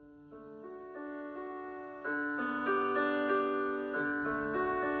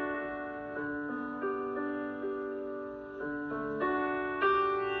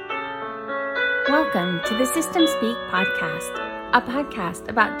Welcome to the System Speak podcast, a podcast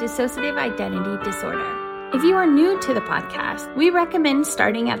about dissociative identity disorder. If you are new to the podcast, we recommend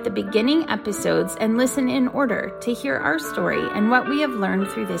starting at the beginning episodes and listen in order to hear our story and what we have learned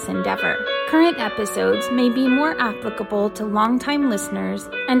through this endeavor. Current episodes may be more applicable to longtime listeners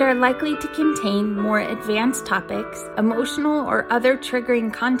and are likely to contain more advanced topics, emotional or other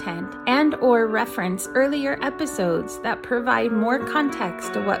triggering content, and or reference earlier episodes that provide more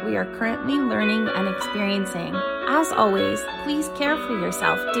context to what we are currently learning and experiencing. As always, please care for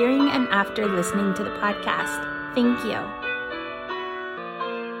yourself during and after listening to the podcast. Thank you.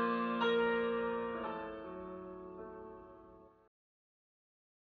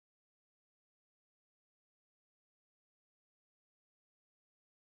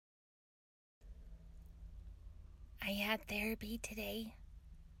 I had therapy today,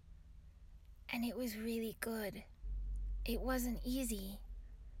 and it was really good. It wasn't easy,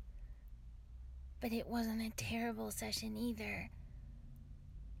 but it wasn't a terrible session either.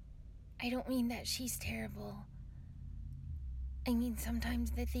 I don't mean that she's terrible. I mean,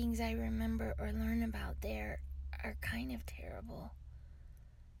 sometimes the things I remember or learn about there are kind of terrible.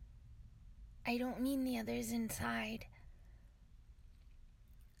 I don't mean the others inside.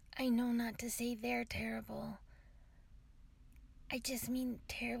 I know not to say they're terrible. I just mean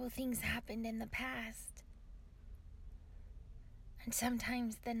terrible things happened in the past. And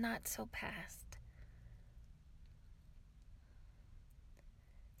sometimes the not so past.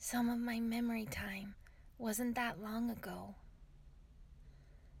 Some of my memory time wasn't that long ago.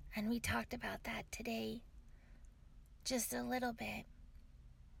 And we talked about that today. Just a little bit.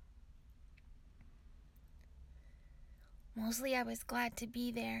 Mostly I was glad to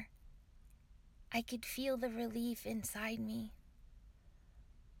be there. I could feel the relief inside me.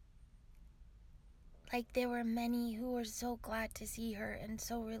 Like there were many who were so glad to see her and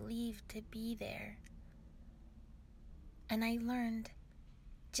so relieved to be there. And I learned,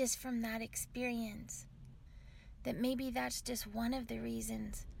 just from that experience, that maybe that's just one of the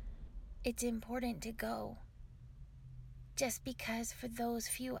reasons it's important to go. Just because for those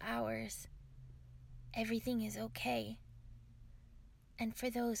few hours, everything is okay. And for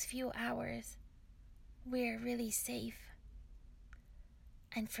those few hours, we're really safe.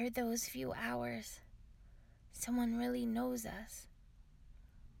 And for those few hours, someone really knows us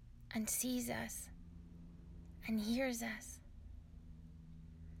and sees us and hears us,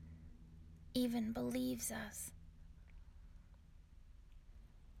 even believes us.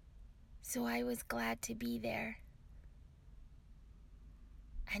 So I was glad to be there.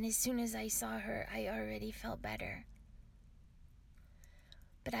 And as soon as I saw her, I already felt better.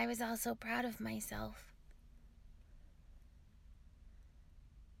 But I was also proud of myself.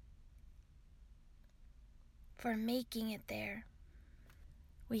 For making it there.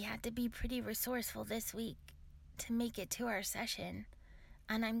 We had to be pretty resourceful this week to make it to our session,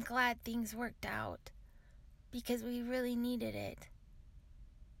 and I'm glad things worked out because we really needed it.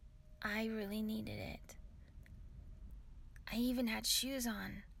 I really needed it. I even had shoes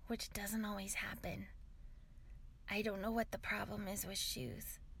on, which doesn't always happen. I don't know what the problem is with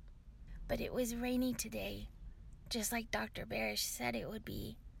shoes. But it was rainy today, just like Dr. Barish said it would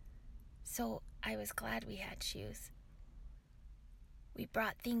be. So I was glad we had shoes. We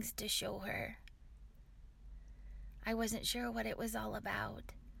brought things to show her. I wasn't sure what it was all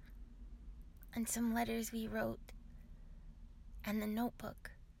about. And some letters we wrote. And the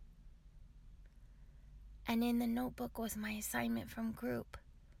notebook. And in the notebook was my assignment from group.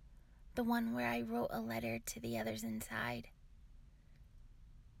 The one where I wrote a letter to the others inside.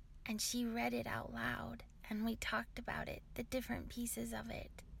 And she read it out loud. And we talked about it, the different pieces of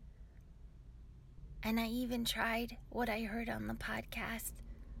it. And I even tried what I heard on the podcast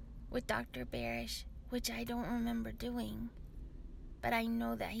with Dr. Barish, which I don't remember doing. But I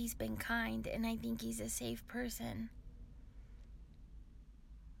know that he's been kind and I think he's a safe person.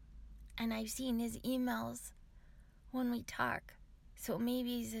 And I've seen his emails when we talk, so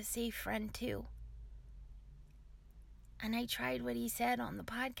maybe he's a safe friend too. And I tried what he said on the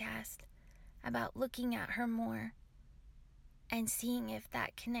podcast about looking at her more and seeing if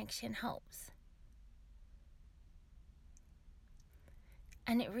that connection helps.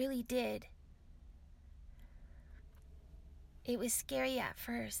 And it really did. It was scary at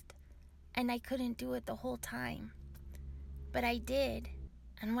first, and I couldn't do it the whole time. But I did,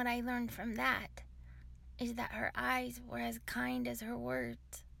 and what I learned from that is that her eyes were as kind as her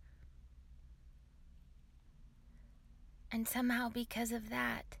words. And somehow because of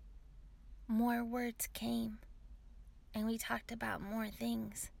that, more words came, and we talked about more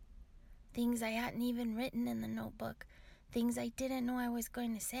things. Things I hadn't even written in the notebook, things I didn't know I was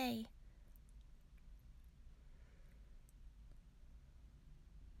going to say.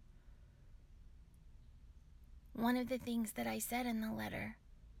 one of the things that I said in the letter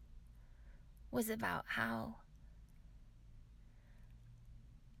was about how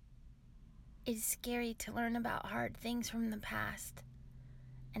it's scary to learn about hard things from the past,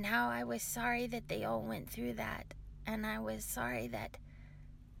 and how I was sorry that they all went through that, and I was sorry that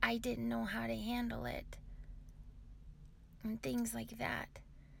I didn't know how to handle it, and things like that.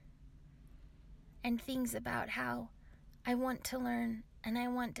 And things about how I want to learn, and I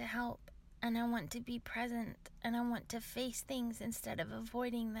want to help, and I want to be present, and I want to face things instead of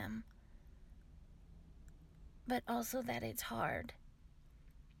avoiding them. But also that it's hard,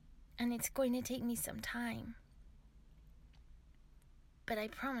 and it's going to take me some time. But I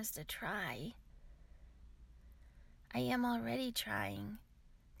promise to try. I am already trying.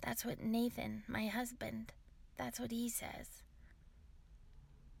 That's what Nathan, my husband, that's what he says.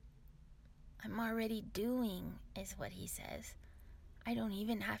 I'm already doing, is what he says. I don't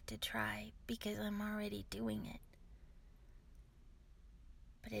even have to try because I'm already doing it.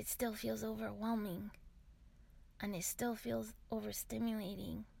 But it still feels overwhelming, and it still feels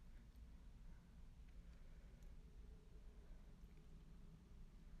overstimulating.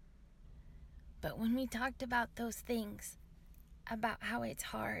 But when we talked about those things, about how it's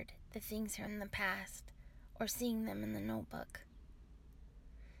hard, the things from the past, or seeing them in the notebook,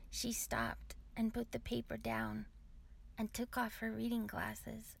 she stopped and put the paper down and took off her reading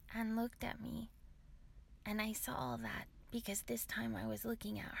glasses and looked at me. And I saw all that because this time I was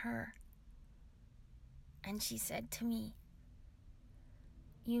looking at her. And she said to me,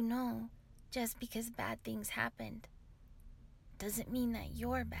 "You know, just because bad things happened doesn't mean that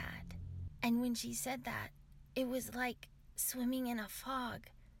you're bad." And when she said that, it was like swimming in a fog.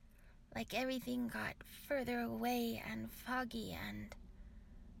 Like everything got further away and foggy, and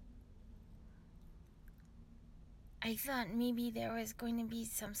I thought maybe there was going to be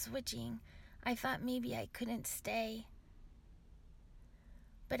some switching. I thought maybe I couldn't stay.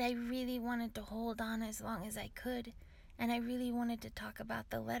 But I really wanted to hold on as long as I could, and I really wanted to talk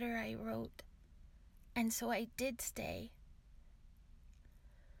about the letter I wrote. And so I did stay.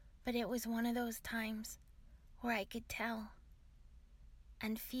 But it was one of those times where I could tell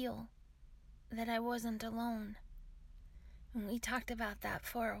and feel that I wasn't alone. And we talked about that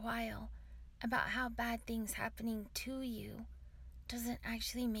for a while, about how bad things happening to you doesn't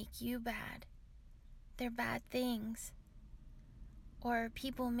actually make you bad. They're bad things. Or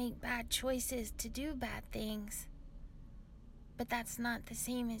people make bad choices to do bad things. But that's not the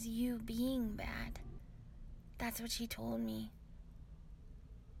same as you being bad. That's what she told me.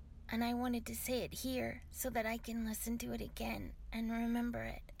 And I wanted to say it here so that I can listen to it again and remember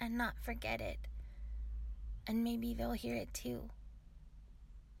it and not forget it. And maybe they'll hear it too.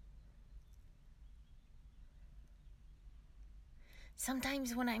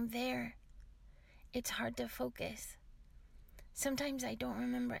 Sometimes when I'm there, it's hard to focus. Sometimes I don't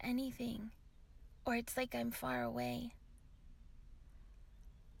remember anything, or it's like I'm far away.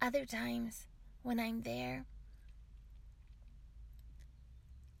 Other times, when I'm there,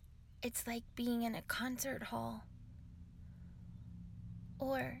 it's like being in a concert hall,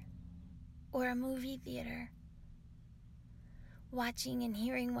 or a movie theater, watching and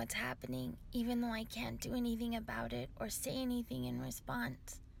hearing what's happening, even though I can't do anything about it or say anything in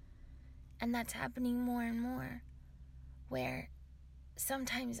response. And that's happening more and more, where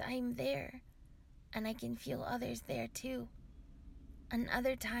sometimes I'm there and I can feel others there too. And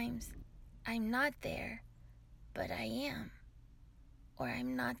other times I'm not there, but I am. Or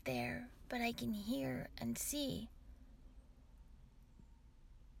I'm not there, but I can hear and see.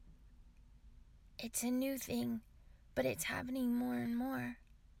 It's a new thing, but it's happening more and more.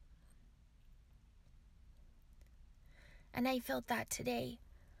 And I felt that today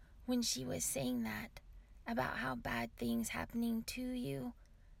when she was saying that, about how bad things happening to you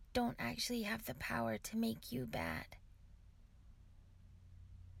don't actually have the power to make you bad.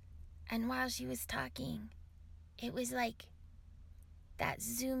 And while she was talking, it was like that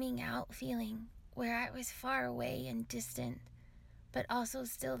zooming out feeling where I was far away and distant, but also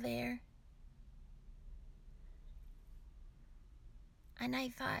still there. And I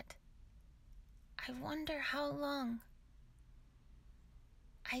thought, I wonder how long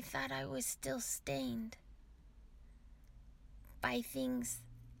I thought I was still stained by things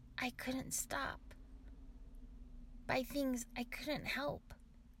I couldn't stop, by things I couldn't help,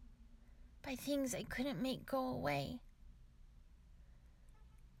 by things I couldn't make go away.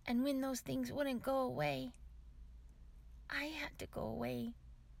 And when those things wouldn't go away, I had to go away.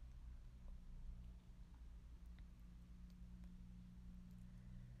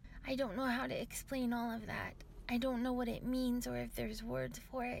 I don't know how to explain all of that. I don't know what it means or if there's words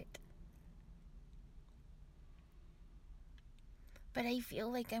for it. But I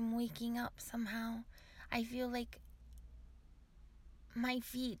feel like I'm waking up somehow. I feel like my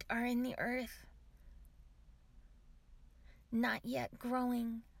feet are in the earth, not yet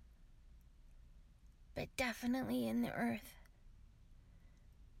growing, but definitely in the earth.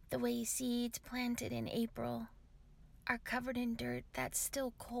 The way seeds planted in April are covered in dirt that's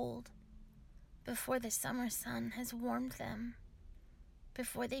still cold before the summer sun has warmed them,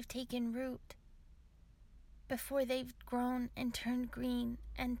 before they've taken root, before they've grown and turned green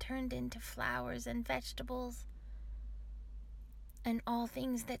and turned into flowers and vegetables and all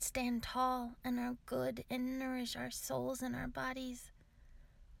things that stand tall and are good and nourish our souls and our bodies.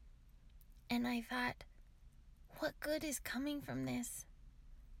 And I thought, what good is coming from this?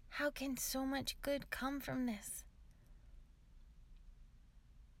 How can so much good come from this?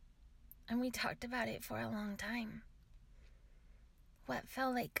 And we talked about it for a long time. What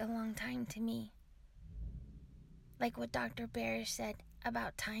felt like a long time to me. Like what Dr. Barish said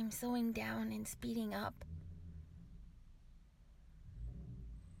about time slowing down and speeding up.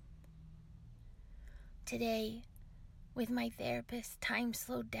 Today, with my therapist, time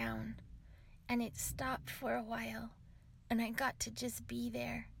slowed down and it stopped for a while, and I got to just be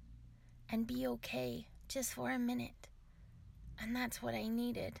there and be okay just for a minute. And that's what I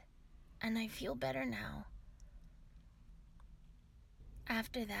needed, and I feel better now.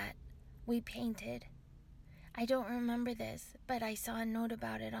 After that, we painted. I don't remember this, but I saw a note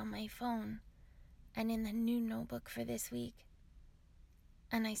about it on my phone and in the new notebook for this week.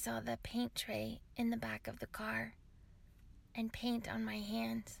 And I saw the paint tray in the back of the car and paint on my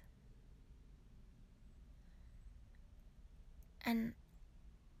hands. And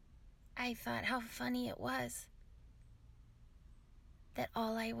I thought how funny it was that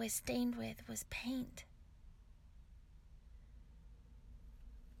all I was stained with was paint.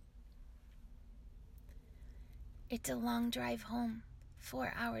 It's a long drive home,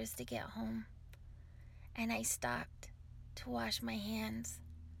 4 hours to get home, and I stopped to wash my hands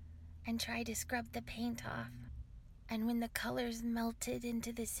and try to scrub the paint off. And when the colors melted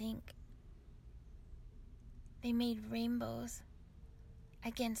into the sink, they made rainbows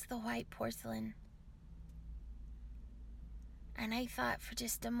against the white porcelain. And I thought for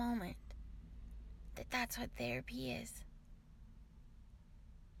just a moment that that's what therapy is.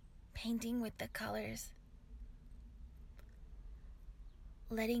 Painting with the colors.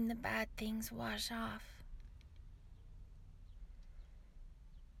 Letting the bad things wash off.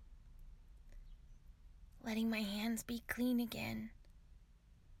 Letting my hands be clean again.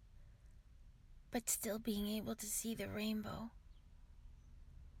 But still being able to see the rainbow.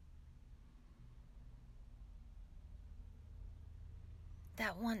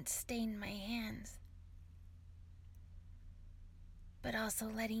 That once stained my hands. But also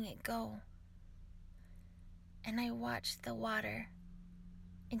letting it go. And I watched the water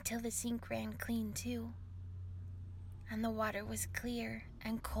until the sink ran clean too. And the water was clear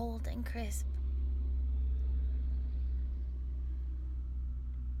and cold and crisp.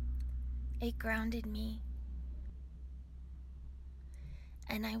 It grounded me.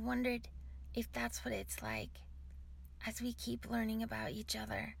 And I wondered if that's what it's like as we keep learning about each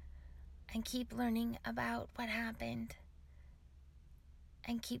other and keep learning about what happened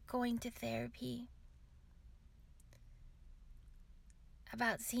and keep going to therapy,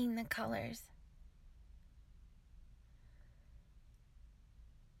 about seeing the colors,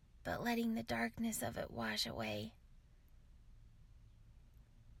 but letting the darkness of it wash away.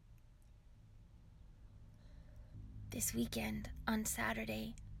 This weekend, on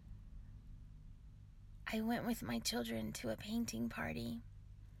Saturday, I went with my children to a painting party.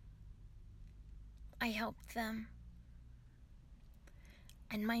 I helped them.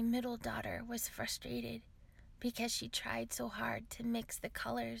 And my middle daughter was frustrated because she tried so hard to mix the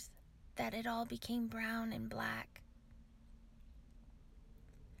colors that it all became brown and black.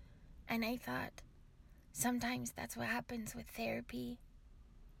 And I thought, sometimes that's what happens with therapy.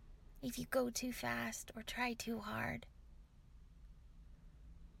 If you go too fast or try too hard,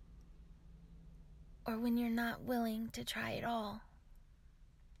 or when you're not willing to try at all.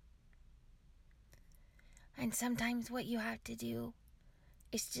 And sometimes what you have to do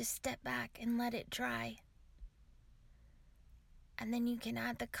is just step back and let it dry. And then you can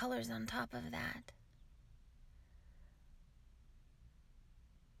add the colors on top of that.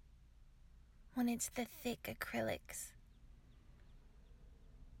 When it's the thick acrylics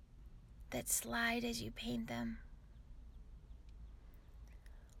that slide as you paint them,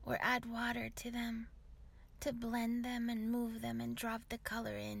 or add water to them to blend them and move them and drop the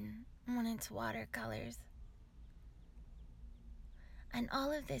color in when it's watercolors. And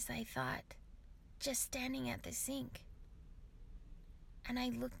all of this I thought just standing at the sink. And I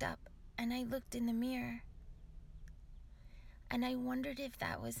looked up and I looked in the mirror. And I wondered if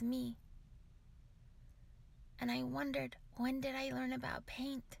that was me. And I wondered, when did I learn about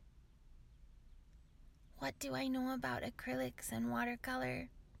paint? What do I know about acrylics and watercolor?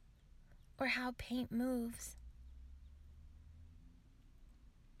 Or how paint moves?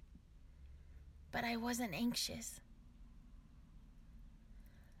 But I wasn't anxious.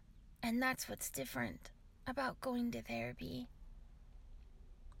 And that's what's different about going to therapy.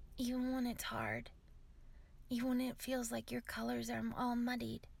 Even when it's hard, even when it feels like your colors are all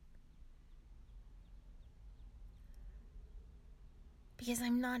muddied. Because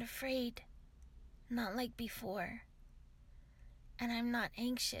I'm not afraid, not like before. And I'm not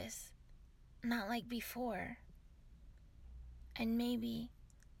anxious, not like before. And maybe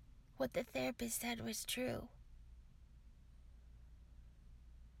what the therapist said was true.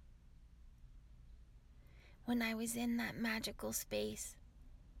 When I was in that magical space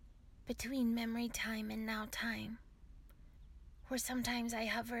between memory time and now time, where sometimes I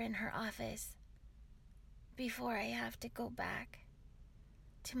hover in her office before I have to go back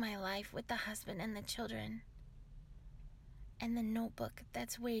to my life with the husband and the children, and the notebook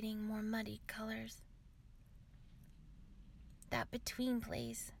that's waiting more muddied colors. That between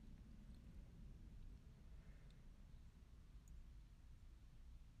place.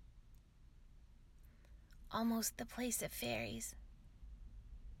 Almost the place of fairies.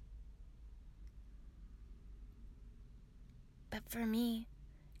 But for me,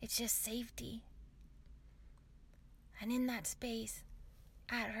 it's just safety. And in that space,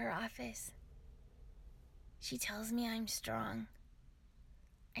 at her office, she tells me I'm strong.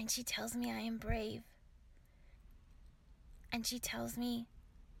 And she tells me I am brave. And she tells me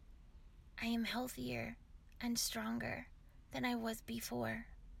I am healthier and stronger than I was before.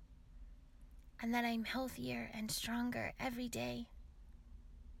 And that I'm healthier and stronger every day.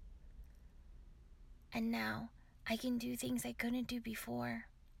 And now I can do things I couldn't do before.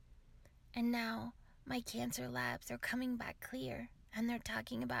 And now my cancer labs are coming back clear, and they're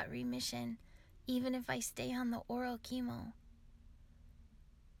talking about remission even if I stay on the oral chemo.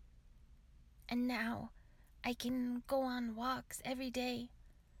 And now I can go on walks every day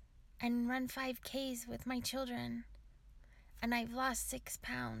and run 5Ks with my children. And I've lost 6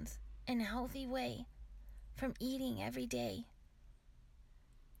 pounds in a healthy way from eating every day.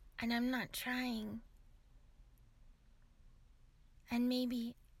 And I'm not trying. And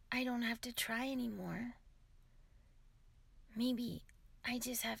maybe I don't have to try anymore. Maybe I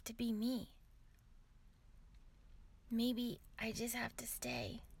just have to be me. Maybe I just have to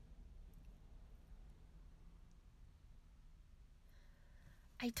stay.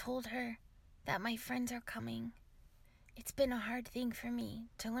 I told her that my friends are coming. It's been a hard thing for me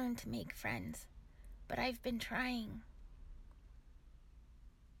to learn to make friends, but I've been trying.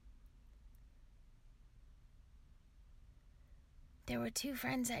 There were 2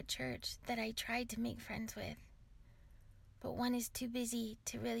 friends at church that I tried to make friends with, but one is too busy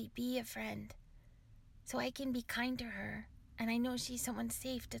to really be a friend, so I can be kind to her, and I know she's someone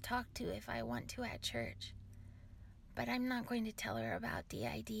safe to talk to if I want to at church. But I'm not going to tell her about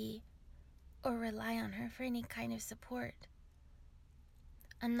DID or rely on her for any kind of support.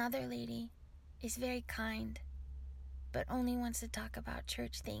 Another lady is very kind, but only wants to talk about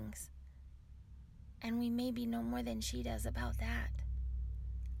church things. And we maybe know more than she does about that.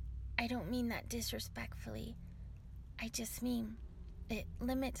 I don't mean that disrespectfully. I just mean it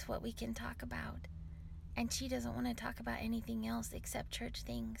limits what we can talk about. And she doesn't want to talk about anything else except church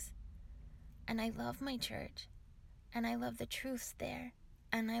things. And I love my church. And I love the truths there.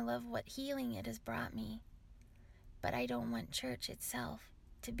 And I love what healing it has brought me. But I don't want church itself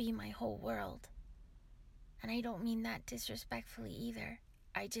to be my whole world. And I don't mean that disrespectfully either.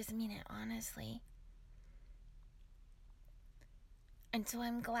 I just mean it honestly. And so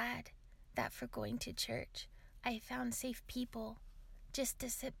I'm glad that for going to church, I found safe people just to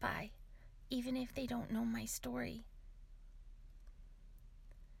sit by, even if they don't know my story.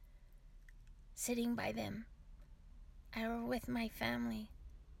 Sitting by them, or with my family,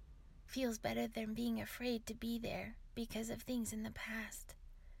 feels better than being afraid to be there because of things in the past,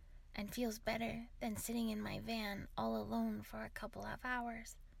 and feels better than sitting in my van all alone for a couple of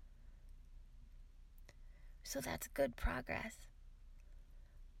hours. So that's good progress.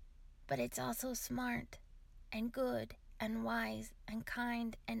 But it's also smart and good and wise and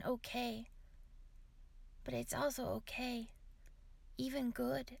kind and okay. But it's also okay, even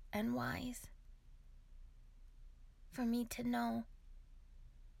good and wise, for me to know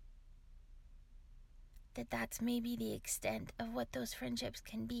that that's maybe the extent of what those friendships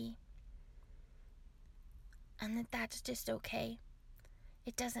can be. And that that's just okay.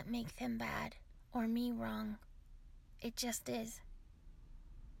 It doesn't make them bad or me wrong. It just is.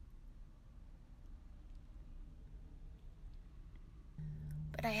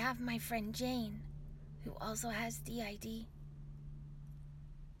 But I have my friend Jane, who also has DID.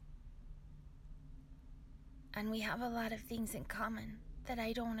 And we have a lot of things in common that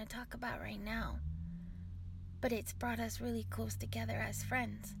I don't want to talk about right now. But it's brought us really close together as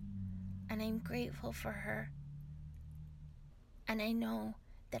friends. And I'm grateful for her. And I know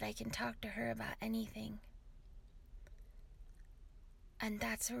that I can talk to her about anything. And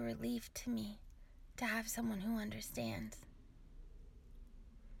that's a relief to me, to have someone who understands.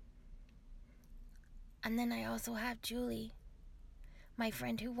 And then I also have Julie, my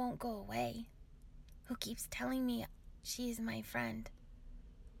friend who won't go away, who keeps telling me she is my friend.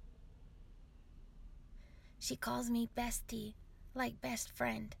 She calls me bestie, like best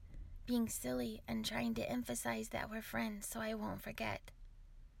friend, being silly and trying to emphasize that we're friends so I won't forget.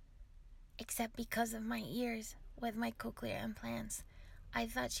 Except because of my ears with my cochlear implants, I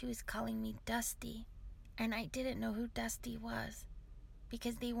thought she was calling me Dusty, and I didn't know who Dusty was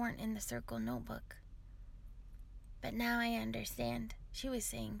because they weren't in the circle notebook. But now I understand. She was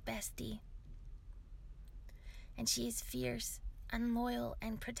saying bestie. And she is fierce and loyal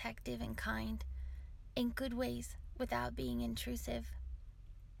and protective and kind, in good ways without being intrusive.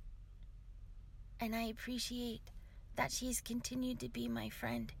 And I appreciate that she's continued to be my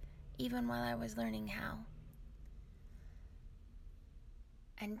friend even while I was learning how.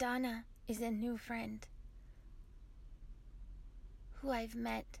 And Donna is a new friend who I've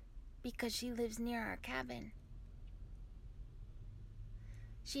met because she lives near our cabin.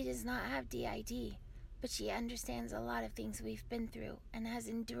 She does not have DID, but she understands a lot of things we've been through and has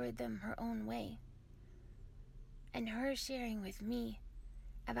endured them her own way. And her sharing with me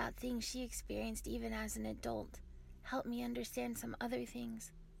about things she experienced even as an adult helped me understand some other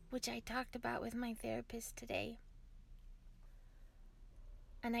things, which I talked about with my therapist today.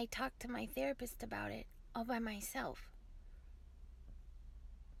 And I talked to my therapist about it all by myself.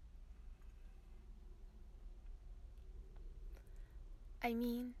 I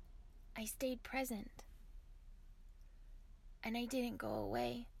mean, I stayed present. And I didn't go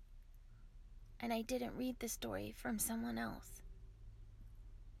away. And I didn't read the story from someone else.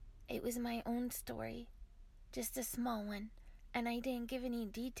 It was my own story, just a small one, and I didn't give any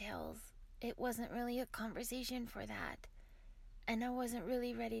details. It wasn't really a conversation for that, and I wasn't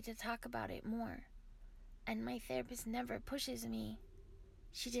really ready to talk about it more. And my therapist never pushes me.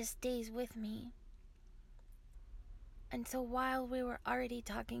 She just stays with me. And so while we were already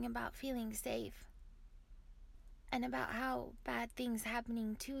talking about feeling safe, and about how bad things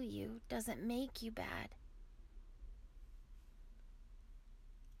happening to you doesn't make you bad,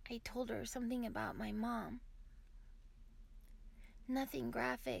 I told her something about my mom. Nothing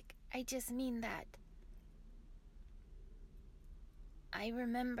graphic, I just mean that I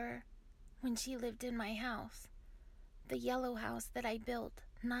remember when she lived in my house, the yellow house that I built,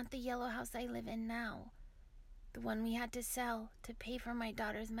 not the yellow house I live in now, the one we had to sell to pay for my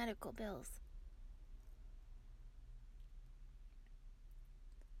daughter's medical bills.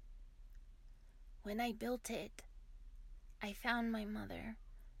 When I built it, I found my mother.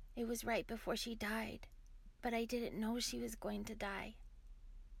 It was right before she died, but I didn't know she was going to die.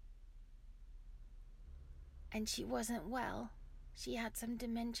 And she wasn't well. She had some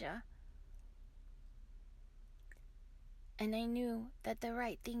dementia. And I knew that the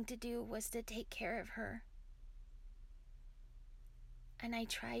right thing to do was to take care of her. And I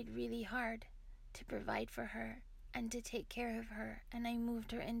tried really hard to provide for her and to take care of her, and I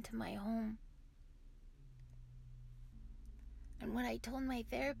moved her into my home. And what I told my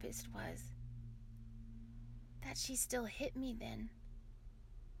therapist was that she still hit me then.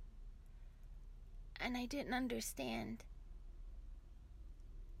 And I didn't understand.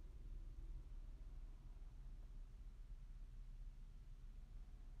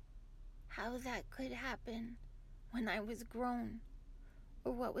 How that could happen when I was grown,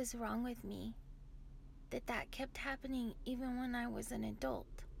 or what was wrong with me, that kept happening even when I was an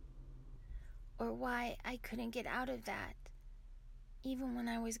adult, or why I couldn't get out of that even when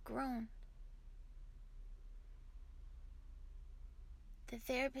I was grown. The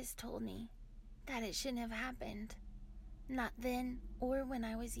therapist told me that it shouldn't have happened, not then or when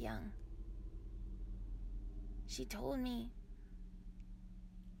I was young. She told me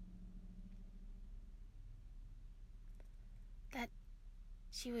that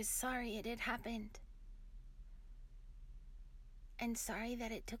she was sorry it had happened, and sorry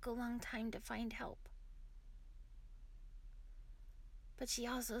that it took a long time to find help. But she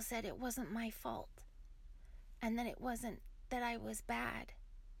also said it wasn't my fault, and that it wasn't that I was bad.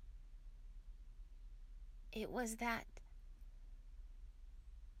 It was that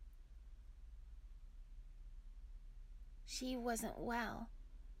she wasn't well,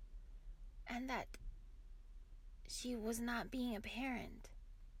 and that she was not being a parent.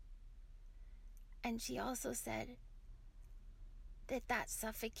 And she also said that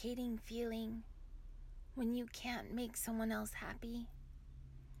suffocating feeling when you can't make someone else happy,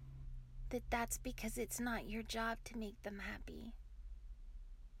 that's because it's not your job to make them happy.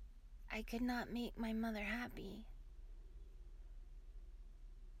 I could not make my mother happy.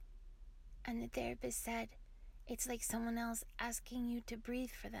 And the therapist said, it's like someone else asking you to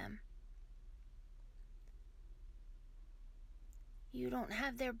breathe for them. You don't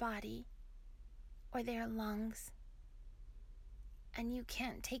have their body or their lungs, and you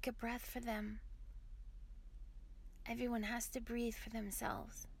can't take a breath for them. Everyone has to breathe for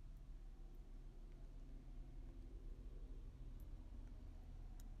themselves.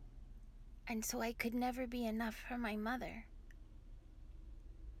 And so I could never be enough for my mother,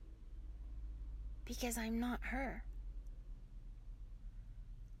 because I'm not her.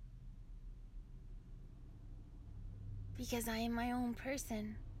 Because I am my own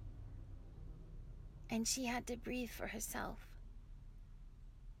person, and she had to breathe for herself.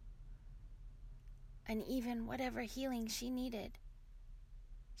 And even whatever healing she needed,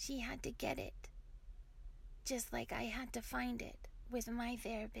 she had to get it, just like I had to find it with my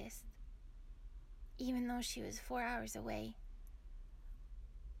therapist, even though she was 4 hours away,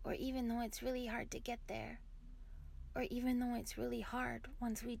 or even though it's really hard to get there, or even though it's really hard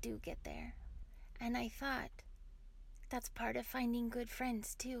once we do get there. And I thought, that's part of finding good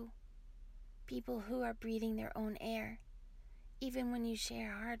friends too. People who are breathing their own air, even when you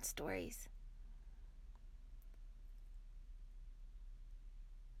share hard stories.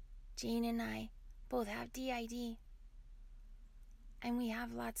 Jane and I both have DID, and we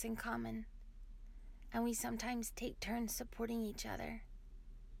have lots in common, and we sometimes take turns supporting each other.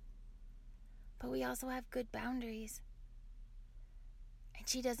 But we also have good boundaries, and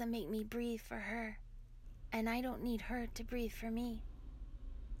she doesn't make me breathe for her, and I don't need her to breathe for me.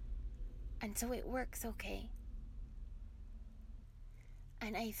 And so it works okay.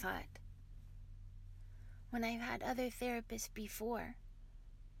 And I thought, when I've had other therapists before,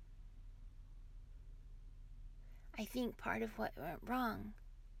 I think part of what went wrong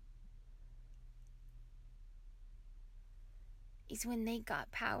is when they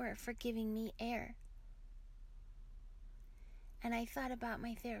got power for giving me air. And I thought about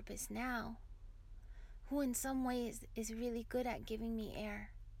my therapist now, who in some ways is really good at giving me air.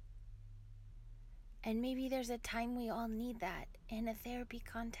 And maybe there's a time we all need that in a therapy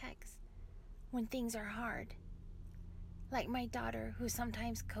context, when things are hard. Like my daughter, who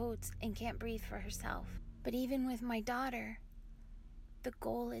sometimes codes and can't breathe for herself. But even with my daughter, the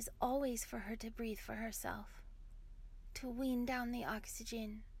goal is always for her to breathe for herself, to wean down the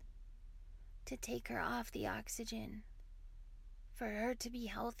oxygen, to take her off the oxygen, for her to be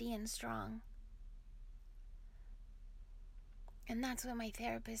healthy and strong. And that's what my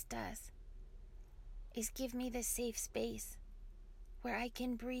therapist does, is give me this safe space where I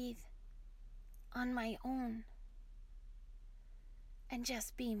can breathe on my own and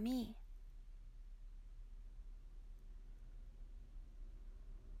just be me.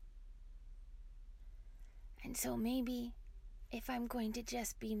 And so maybe if I'm going to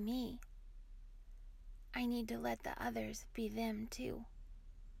just be me, I need to let the others be them too.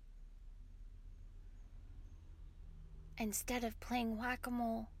 Instead of playing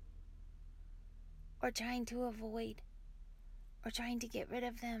whack-a-mole, or trying to avoid, or trying to get rid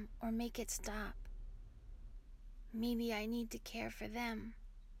of them or make it stop, maybe I need to care for them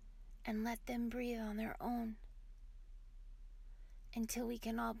and let them breathe on their own until we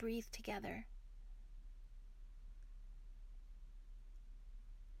can all breathe together.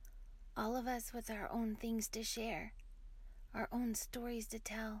 All of us with our own things to share, our own stories to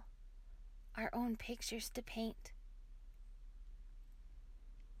tell, our own pictures to paint.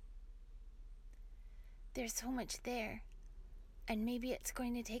 There's so much there, and maybe it's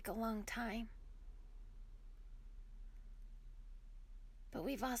going to take a long time. But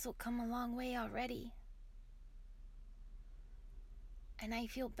we've also come a long way already. And I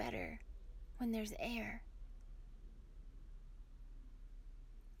feel better when there's air.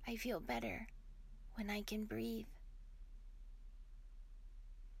 I feel better when I can breathe.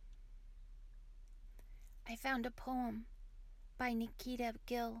 I found a poem by Nikita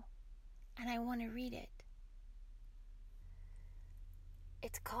Gill, and I want to read it.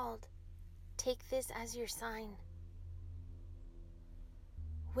 It's called Take This as Your Sign.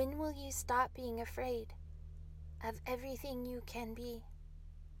 When will you stop being afraid? of everything you can be.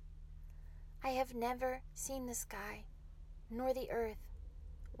 I have never seen the sky nor the earth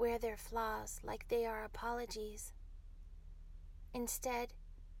wear their flaws like they are apologies. Instead,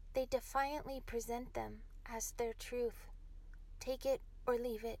 they defiantly present them as their truth. Take it or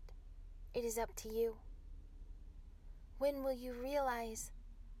leave it. It is up to you. When will you realize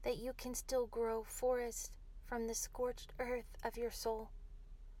that you can still grow forest from the scorched earth of your soul?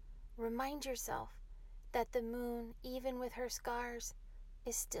 Remind yourself that the moon, even with her scars,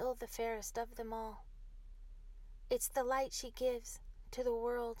 is still the fairest of them all. It's the light she gives to the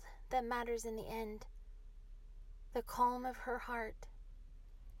world that matters in the end, the calm of her heart.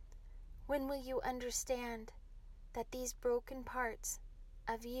 When will you understand that these broken parts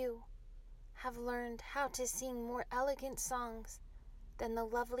of you have learned how to sing more elegant songs than the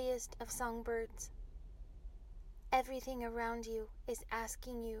loveliest of songbirds? Everything around you is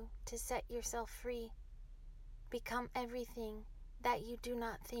asking you to set yourself free. Become everything that you do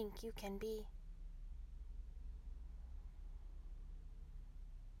not think you can be.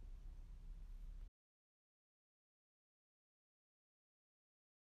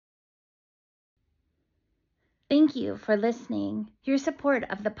 Thank you for listening. Your support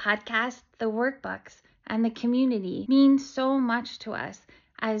of the podcast, the workbooks, and the community means so much to us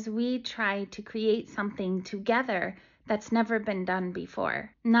as we try to create something together that's never been done before.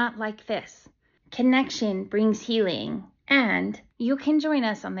 Not like this. Connection brings healing, and you can join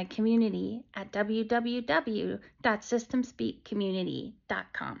us on the community at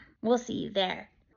www.systemspeakcommunity.com. We'll see you there.